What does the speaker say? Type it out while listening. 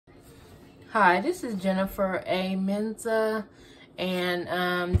Hi, this is Jennifer A. Menza,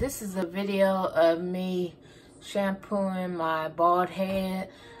 and this is a video of me shampooing my bald head.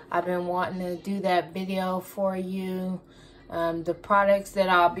 I've been wanting to do that video for you. The products that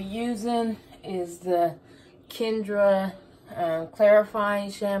I'll be using is the Kendra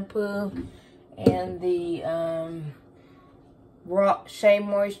clarifying shampoo and the raw Shea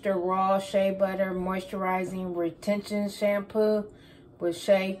Moisture raw shea butter moisturizing retention shampoo with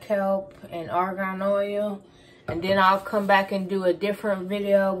shea kelp and argan oil. And then I'll come back and do a different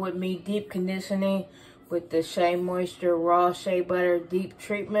video with me deep conditioning with the Shea Moisture raw shea butter deep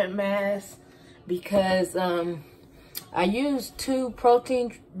treatment mask, because I used the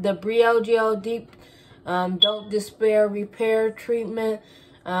Briogeo deep don't despair repair treatment.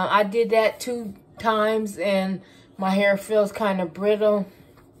 I did that 2 times and my hair feels kind of brittle,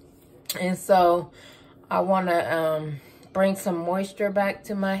 and so I want to bring some moisture back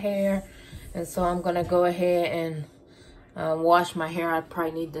to my hair. And so I'm gonna go ahead and wash my hair. I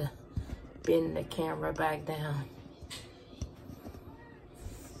probably need to bend the camera back down.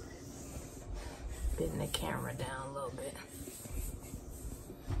 Bend the camera down a little bit.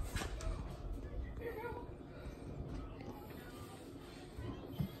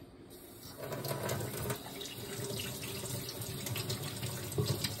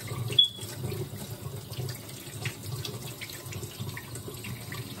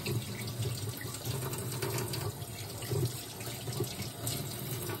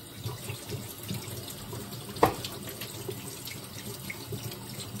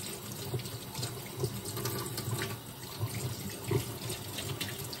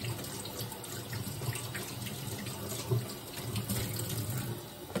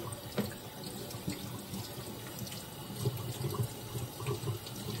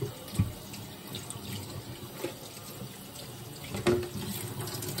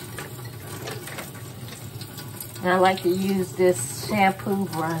 And I like to use this shampoo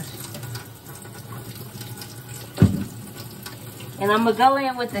brush. And I'm going to go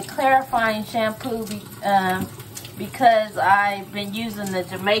in with the clarifying shampoo because I've been using the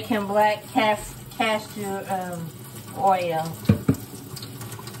Jamaican black castor oil.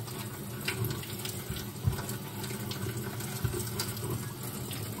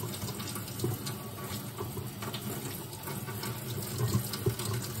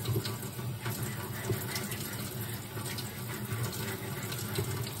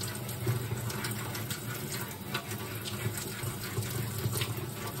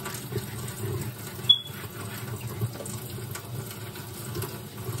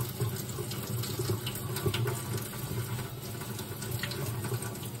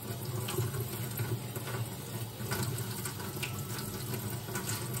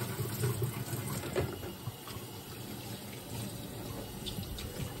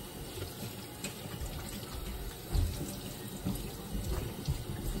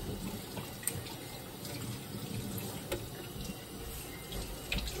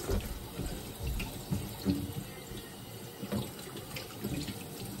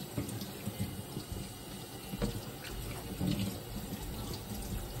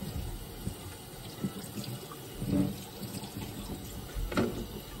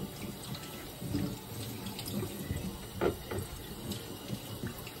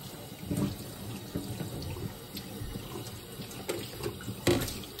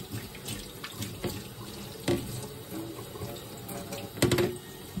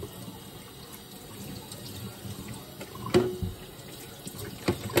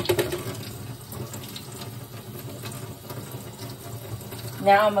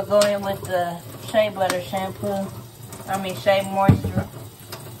 Now I'm going to go in with the shea butter shampoo. Shea moisture.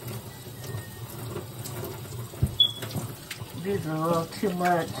 This is a little too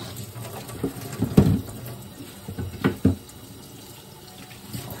much.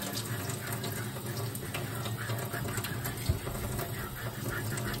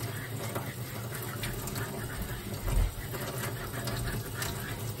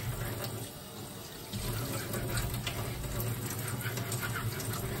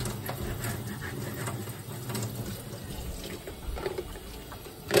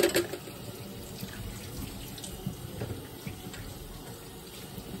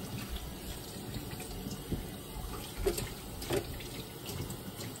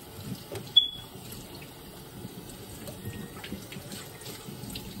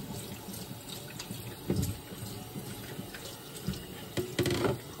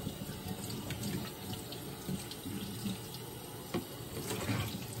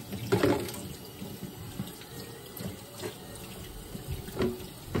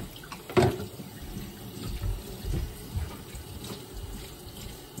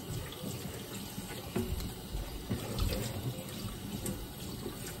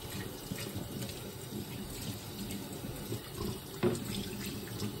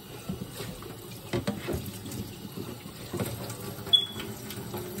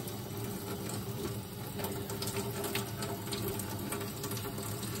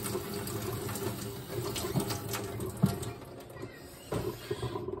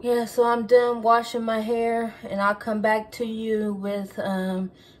 Yeah, so I'm done washing my hair, and I'll come back to you with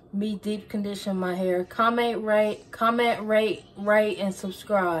me deep conditioning my hair. Comment, rate, and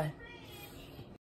subscribe.